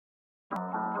Die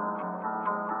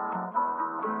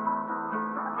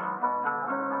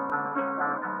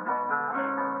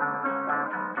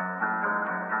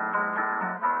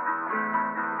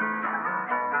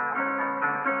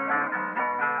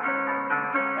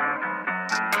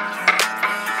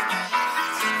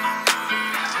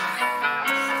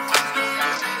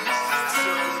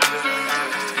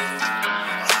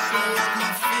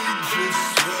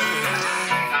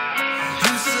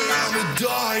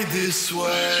this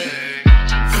way.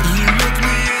 You look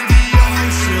me in the eye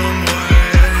some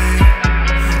way.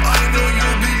 I know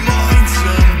you'll be mine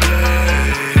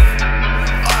someday.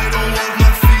 I don't want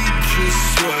my feet just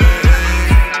sway.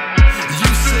 You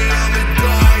say I'ma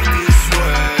die this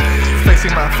way.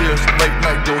 Facing my fears, late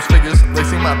night those figures.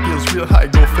 Lacing my pills, real high,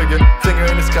 go figure. Finger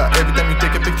in the sky every time you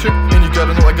take a picture. And you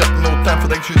gotta know I got no time for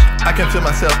lectures. I can feel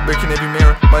myself breaking every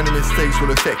mirror. Minor mistakes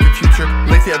will affect your future.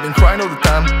 Lately I've been crying all the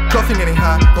time, coughing getting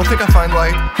high, don't think I find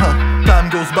light, Time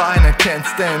goes by and I can't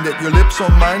stand it. Your lips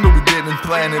on mine but we didn't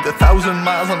plan it. 1,000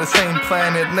 miles on the same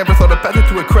planet. Never thought I'd path it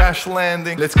to a crash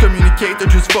landing. Let's communicate or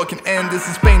just fucking end this.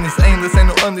 This pain is endless, ain't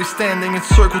no understanding. It's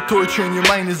circle torture and your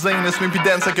mind is anus. Maybe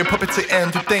dance like a puppet, say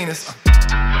entertain us.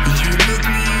 You look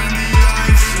me in the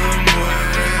eye some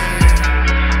way.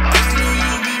 I know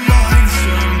you'll be mine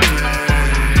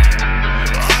someday.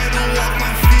 I don't want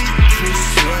my feet to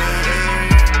sway.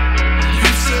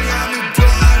 You say I'ma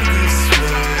die this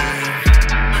way.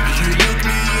 You look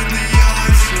me in the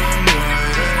eye some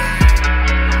way.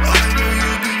 I know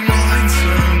you'll be mine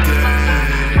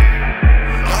someday.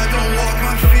 I don't want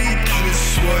my feet to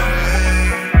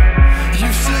sway. You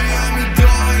say I'ma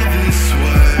die this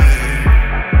way.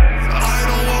 I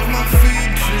don't want my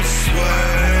feet to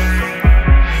sway.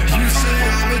 You say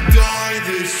I'ma die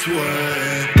this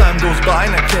way. Time goes by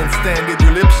and I can't stand it.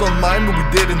 Your lips on mine but we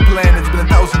didn't plan it. It's been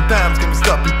 1,000 times, can we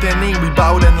stop pretending? We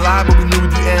bowed and lied but we knew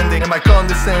the ending. Am I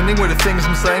condescending? Were the things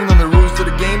I'm saying on the rules to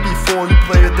the game before you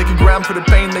played it? Take a gram for the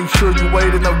pain, make sure you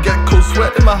waited. Now get cold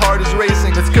sweat and my heart is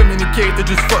racing. Let's communicate or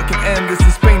just fucking end this.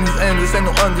 This pain is endless, ain't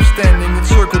no understanding. It's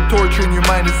circle torture and your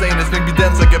mind is anus. Maybe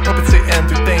dance like a puppet, say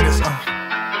entertain us.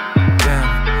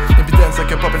 Damn, if you dance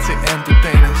like a puppet, say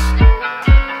entertain us.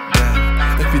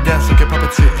 Damn, if you dance like a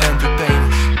puppet, say entertain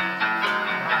us.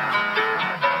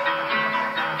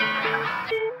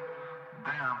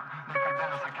 Damn, if you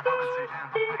dance like a puppet, say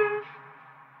entertain us.